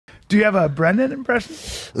Do you have a Brendan impression?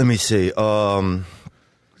 Let me see.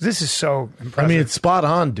 This is so impressive. I mean, it's spot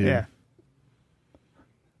on, dude. yeah.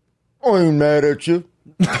 I ain't mad at you.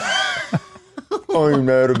 I ain't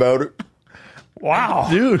mad about it. Wow.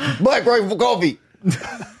 Dude. Black Rifle Coffee.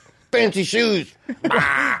 Fancy shoes.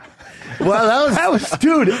 Well, that was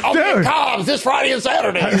dude. Dude. Cobbs this Friday and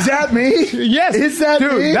Saturday. Is that me? Yes. Is that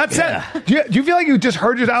dude, me? That's it. Do you feel like you just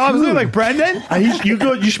heard yourself? I was literally like, Brendan?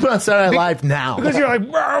 You should put on Saturday Night Live now. Because you're like,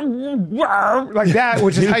 like that,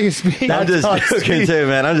 which is how you speak. I'm just joking too,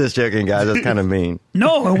 man. I'm just joking, guys. That's kind of mean.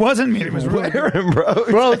 No, it wasn't mean. It was really Wear him, bro.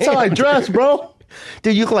 Bro, that's how I dress, bro.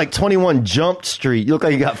 Dude, you look like 21 Jump Street. You look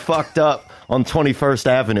like you got fucked up on 21st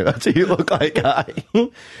Avenue. That's what you look like, guy.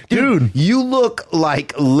 Dude, you look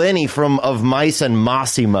like Lenny from Of Mice and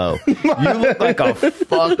Massimo. You look like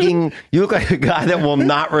you look like a guy that will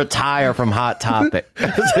not retire from Hot Topic.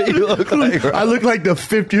 That's what you look like, bro. I look like the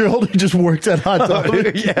 50-year-old who just works at Hot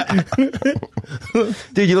Topic. Yeah.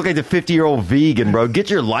 Dude, you look like the 50-year-old vegan, bro. Get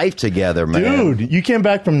your life together, man. Dude, you came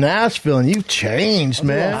back from Nashville and you've changed,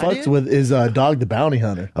 man. Fucked with his Dog the Bounty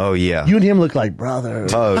Hunter. Oh, yeah. You and him look like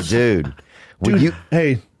brothers. Oh, dude. Dude,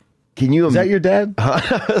 hey, can you? Is that your dad?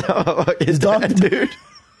 His dog, dude.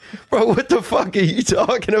 Bro, what the fuck are you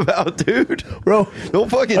talking about, dude? Bro, don't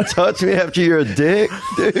fucking touch me after you're a dick,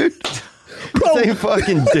 dude. Bro, this ain't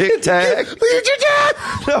fucking dick tag. Look at your dad.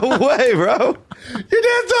 No way, bro. Your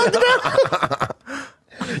dad's talking about.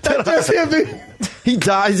 That just hit me. He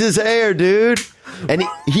dyes his hair, dude, and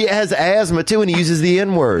he has asthma too, and he uses the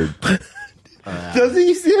N-word. Does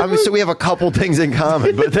he see I mean, so we have a couple things in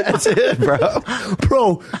common, but that's it, bro.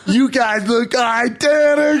 Bro, you guys look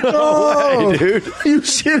identical. No way, dude. Are you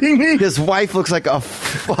shitting me? His wife looks like a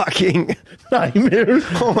fucking nightmare.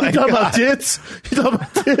 Oh my you talking God. about tits? You talking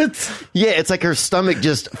about tits? Yeah, it's like her stomach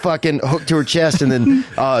just fucking hooked to her chest and then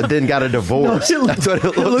got a divorce. No, That's what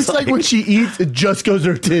it looks like when she eats, it just goes to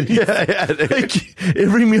her titties. Yeah, dude. Like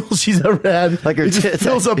every meal she's ever had, Like her it just tits.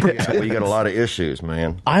 fills up her Yeah, tits. well, you got a lot of issues,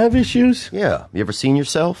 man. I have issues? Yeah. You ever seen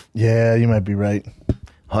yourself? Yeah, you might be right.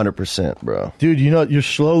 100%, bro. Dude, you know, you're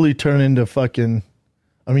slowly turning into fucking...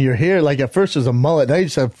 I mean, your hair, like at first it was a mullet. Now you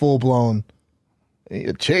just have full-blown...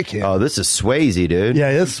 A chicken. Oh, this is Swayze, dude. Yeah,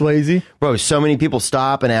 it's Swayze. Bro, so many people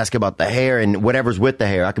stop and ask about the hair and whatever's with the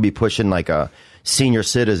hair. I could be pushing like a senior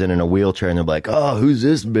citizen in a wheelchair and they're like, oh, who's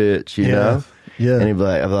this bitch, you know? Yeah. And he'd be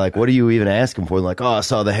like, I'd be like, what are you even asking for? And like, oh, I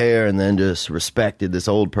saw the hair and then just respected this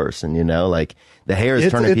old person, you know? Like, the hair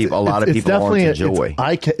is turning a lot of people on to joy.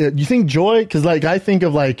 You think joy? Because like I think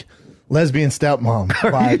of like lesbian stepmom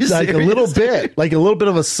vibes, like a little bit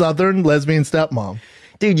of a southern lesbian stepmom.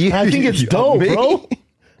 Dude, I think it's dope, bro.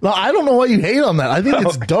 No, I don't know why you hate on that. I think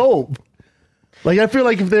it's dope. Like I feel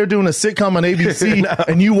like if they were doing a sitcom on ABC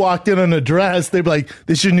and you walked in on a dress, they'd be like,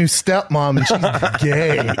 "This is your new stepmom and she's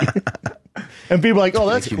gay." And people are like, "Oh,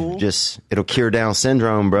 that's cool." It'll cure Down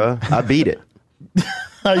syndrome, bro. I beat it.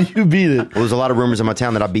 How you beat it? Well, there's a lot of rumors in my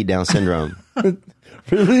town that I beat Down syndrome.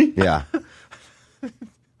 Really? Yeah.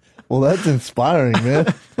 Well, that's inspiring, man.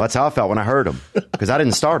 Well, that's how I felt when I heard them, because I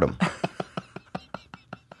didn't start them.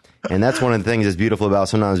 And that's one of the things that's beautiful about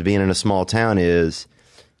sometimes being in a small town is,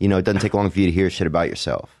 you know, it doesn't take long for you to hear shit about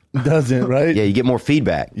yourself. It doesn't, right? Yeah, you get more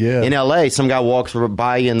feedback. Yeah. In L.A., some guy walks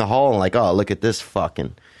by you in the hall and like, oh, look at this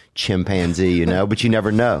fucking chimpanzee, you know, but you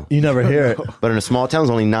never know. You never hear it. But in a small town,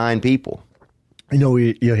 there's only 9 people. You know,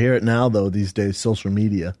 you hear it now, though, these days, social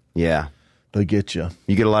media. Yeah. They'll get you.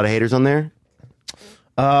 You get a lot of haters on there?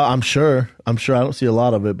 I'm sure. I don't see a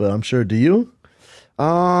lot of it, but I'm sure. Do you?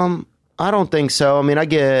 I don't think so. I mean, I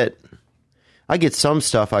get some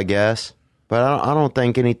stuff, I guess, but I don't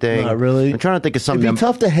think anything. Not really. I'm trying to think of something. It'd be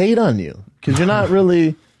tough to hate on you because you're not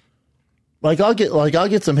really. I'll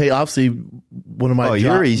get some hate. Obviously, one of my. Oh,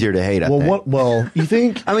 you're easier to hate. Well, you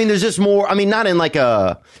think? I mean, there's just more. I mean, not in like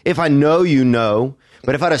a. If I know, you know.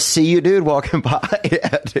 But if I just see you, dude, walking by,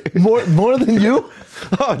 yeah, dude. More than you?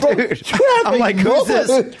 Oh, Bro, dude. I'm like, who's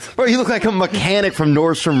this? Bro, you look like a mechanic from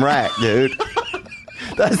Nordstrom Rack, dude.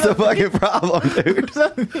 That's the fucking problem,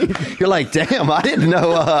 dude. You're like, damn, I didn't know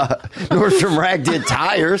Nordstrom Rack did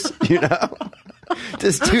tires, you know?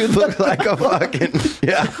 This dude looks like a fucking,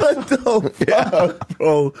 yeah. What the fuck,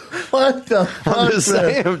 bro? What the fuck, I'm just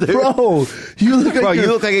saying, dude. Bro, you look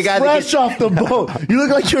like a guy fresh off the boat. You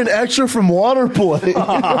look like you're an extra from Waterboy.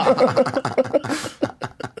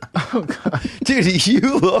 Oh, God. Dude,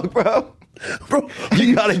 you look, bro. Bro,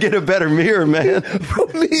 you gotta get a better mirror, man. Bro,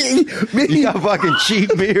 me. You got fucking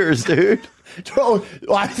cheap mirrors, dude. Bro,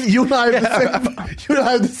 you and I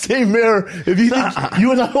have the same mirror. If you think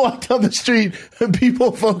you and I walked down the street and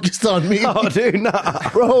people focused on me. Oh, dude, nah.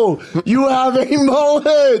 Bro, you have a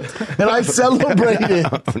mullet. And I celebrate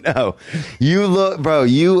it. No. You look, bro,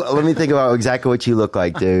 let me think about exactly what you look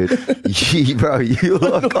like, dude. Bro, you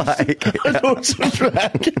look like. I know it's a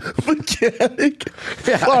track mechanic.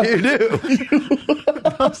 Yeah, Fuck. you do.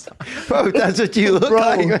 Bro, that's what you look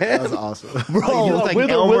like, man. That was awesome. Bro, You look like with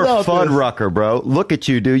or Elmer without this. Fuddrucker, bro. Look at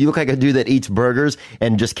you, dude. You look like a dude that eats burgers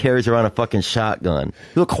and just carries around a fucking shotgun.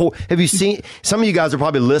 You look. Have you seen? Some of you guys are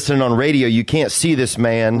probably listening on radio. You can't see this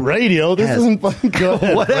man. Radio? This isn't fucking good.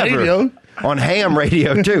 Whatever. Radio? On ham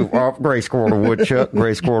radio too. Oh, gray squirrel to woodchuck.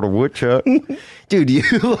 Gray squirrel to woodchuck. Dude, you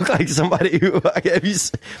look like somebody who.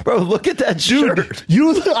 Bro, look at that shirt.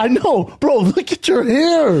 I know. Bro, look at your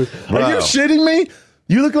hair. Bro. Are you shitting me?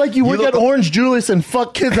 You look like you work at Orange Julius and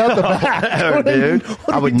fuck kids out the back. Dude, What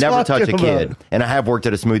I are would we never touch a talking kid. about? And I have worked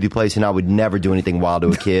at a smoothie place, and I would never do anything wild to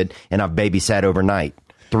a kid. And I've babysat overnight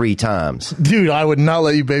 3 times. Dude, I would not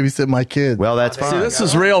let you babysit my kids. Well, that's fine. See, this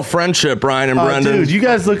is real friendship, Brian and Brendan. Dude, you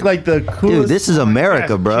guys look like the coolest. Dude, this is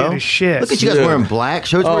America, Kid bro. is shit. Look at you guys Dude. wearing black.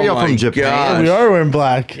 Show us Oh where y'all my from Japan. God. We are wearing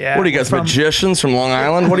black. Yeah. What are you guys, magicians from Long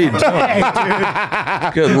Island? What are you doing?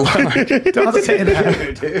 Hey, Good lord. dude, don't say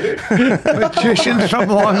that. Magicians from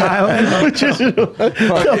Long Island. What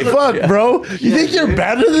the fuck, bro? You think you're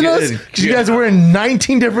better than us? Because you guys are wearing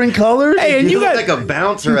 19 different colors? Hey, and You you look guys. like a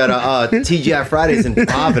bouncer at a TGI Fridays in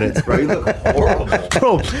Providence, bro. You look horrible.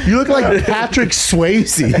 Bro, you look like Patrick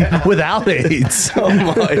Swayze without AIDS. Oh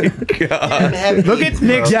my god. Look at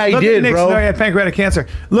Nick's. Yeah, he look did, at Nick's, bro. No, he had pancreatic cancer.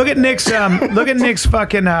 Look at Nick's. Look at Nick's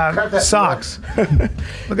fucking socks.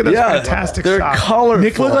 Look at those Yeah, fantastic they're socks. colorful.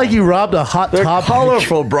 Nick looked like you robbed a Hot They're Topic.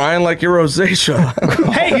 colorful, Brian, like your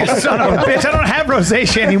rosacea. Hey, you son of a bitch! I don't have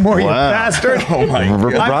rosacea anymore, you Wow. bastard. Oh my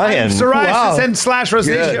god. Brian. I'm psoriasis Wow. and slash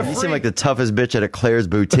rosacea. You free. seem like the toughest bitch at a Claire's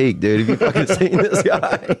boutique, dude. Have you fucking seen this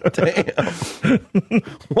guy? Damn.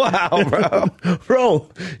 Wow, bro. Bro,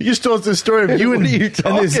 you just told us the story of you and, What are you and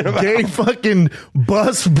this talking about? gay fucking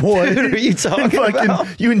bus boy. Dude, what are you talking And fucking,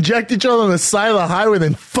 about? You inject each other on the side of the highway,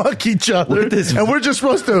 then fuck each other. And we're just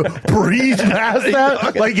supposed to breeze past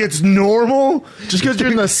that like it's normal? Just because you're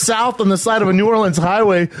in the South on the side of a New Orleans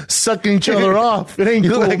highway sucking each other off. It ain't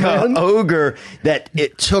You cool, look like man. an ogre that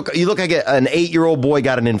it took. You look like an 8-year-old boy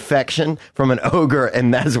got an infection from an ogre,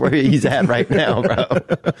 and that's where he's at right now, bro.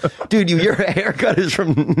 Dude, your haircut is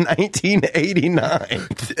from 1989.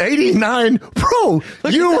 89? Bro,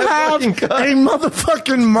 you that have fucking cut. a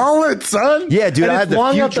motherfucking mullet, son. Yeah, dude, And I it's had the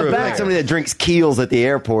long up future of back. like somebody that drinks Keels at the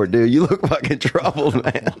airport, dude. You look fucking troubled,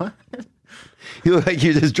 man. You look like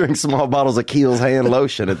you just drink small bottles of Keels hand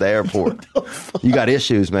lotion at the airport. You got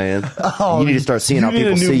issues, man. You need to start seeing how You need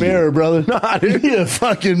people a new see mirror, you. brother. You need a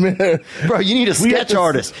fucking mirror. Bro, you need a We sketch have to-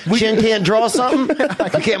 artist. Shin can't draw something?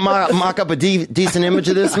 You can't mock up a decent image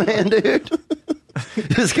of this man, dude?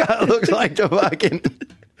 This guy looks like the fucking...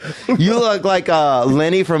 You look like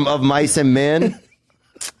Lenny from Of Mice and Men.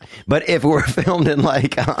 But if it were filmed in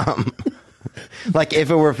like if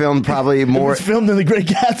it were filmed probably more It's filmed in the Great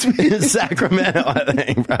Gatsby. in Sacramento, I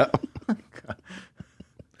think, bro.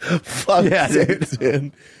 Fuck Yeah, sakes, dude.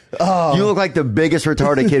 man. Oh, You look like the biggest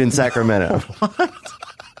retarded kid in Sacramento.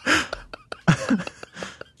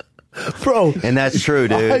 bro. And that's true,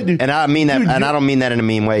 dude. I do. And I mean that, Dude, and I don't mean that in a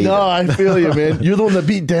mean way No, either. I feel you, man. You're the one that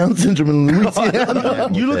beat Down syndrome in Louisiana.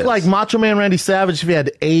 You look like Macho Man Randy Savage if he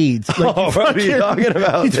had AIDS. Like, Oh, what are you talking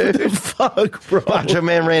about, dude? Fuck, bro. Macho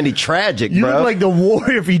Man Randy tragic, You bro. look like the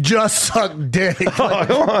warrior if he just sucked dick. Oh,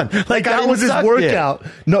 come on. Like I that was his didn't suck workout.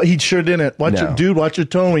 No, he sure didn't. Watch No. watch your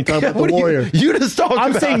tone when you talk dick. about What the are warrior. You just talked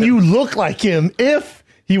I'm about saying it. you look like him if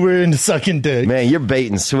he were into sucking dick. Man, you're bait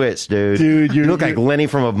and switch, dude. Dude, you look like Lenny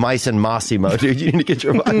from Of Mice and Massimo, dude. You need to get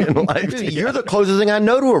your fucking life. Dude, you're the closest thing I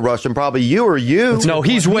know to a Russian. Probably you or you. No,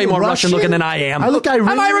 he's way more Russian looking than I am. I look Iranian.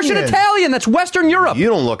 I'm Irish and Italian. That's Western Europe. You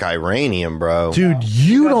don't look Iranian, bro. Dude,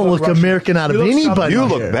 you don't look look Russian. American out of You look anybody. You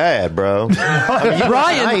look here. bad, bro.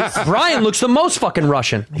 Brian looks the most fucking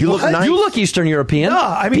Russian. You look nice. You look Eastern European. No,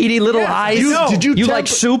 I mean, beady little yeah, eyes. no. Did you You temp- like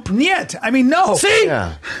soup? Yet, I mean, no. See?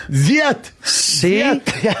 Yeah. Yet. See?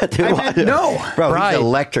 Yeah, dude. I meant no. Bro, Right. he's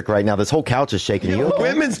electric right now. This whole couch is shaking. You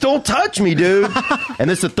women's don't touch me, dude. And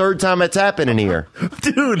this is the 3rd time that's happened in here.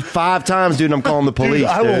 Dude. 5 times, dude, I'm calling the police, Dude,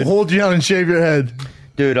 I will hold you down and shave your head.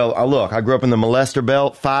 Dude, look, I grew up in the molester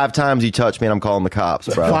belt. 5 times you touch me and I'm calling the cops,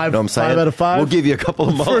 bro. You know what I'm saying? 5 out of 5? We'll give you a couple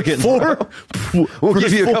of mulligans, Four? bro. We'll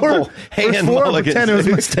give you a couple hand First 4, mulligans. pretend it was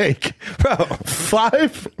a mistake. Bro,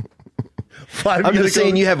 5? 5 I'm years just ago.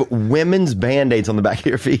 saying you have women's Band-Aids on the back of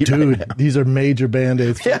your feet. Dude, these are major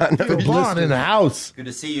Band-Aids. Yeah, I know. For Vaughn in the house. Good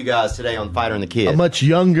to see you guys today on Fighter and the Kid. A much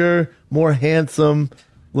younger, more handsome,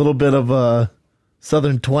 little bit of a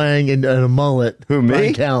southern twang and a mullet. Who, me?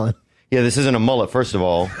 Brian Callen. Yeah, this isn't a mullet, first of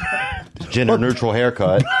all. It's a gender-neutral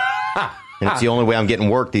haircut. And it's the only way I'm getting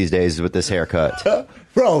work these days is with this haircut.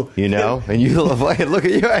 Bro. You know? And you look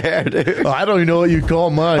at your hair, dude. I don't even know what you call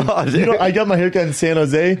mine. Oh, you know, I got my haircut in San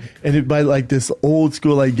Jose, and it by like this old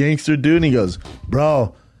school like gangster dude, and he goes,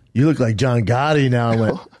 "Bro, you look like John Gotti now." I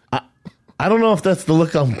went, I don't know if that's the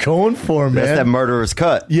look I'm going for, man. That's that murderer's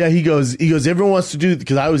cut. Yeah, he goes, everyone wants to do,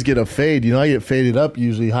 because I always get a fade. You know, I get faded up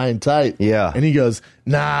usually high and tight. Yeah. And he goes,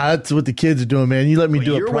 nah, that's what the kids are doing, man. You let me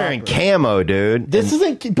do it You're proper. wearing camo, dude. This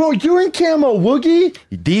isn't, bro, you're in camo, Woogie.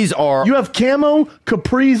 These are... You have camo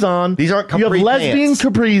capris on. These aren't capri You have lesbian pants.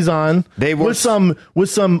 capris on. They were... with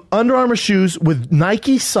some Under Armour shoes, with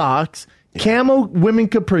Nike socks, camo women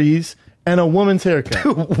capris, and a woman's haircut.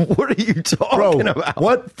 What are you talking about?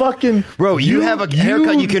 What fucking... Bro, you have a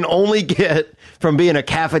haircut you can only get from being a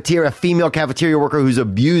female cafeteria worker who's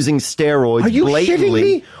abusing steroids Are you blatantly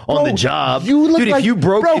shitting me? on Bro, the job. You look Dude, like, if you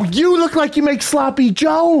broke... Bro, you look like you make sloppy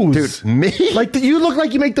joes. Dude, me? Like, you look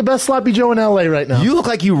like you make the best sloppy joe in L.A. right now. You look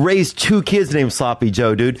like you raised 2 kids named Sloppy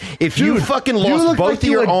Joe, dude. If you fucking you lost look both like of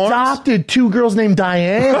your you arms... adopted 2 girls named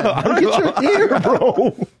Diane. Get your ear,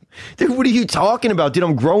 bro. Dude, what are you talking about? Dude,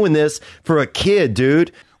 I'm growing this for a kid,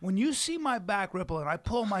 dude. When you see my back ripple and I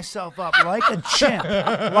pull myself up like a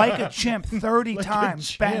chimp 30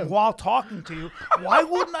 times bang, while talking to you, why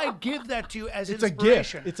wouldn't I give that to you as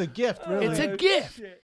inspiration? It's a gift, really. It's a gift.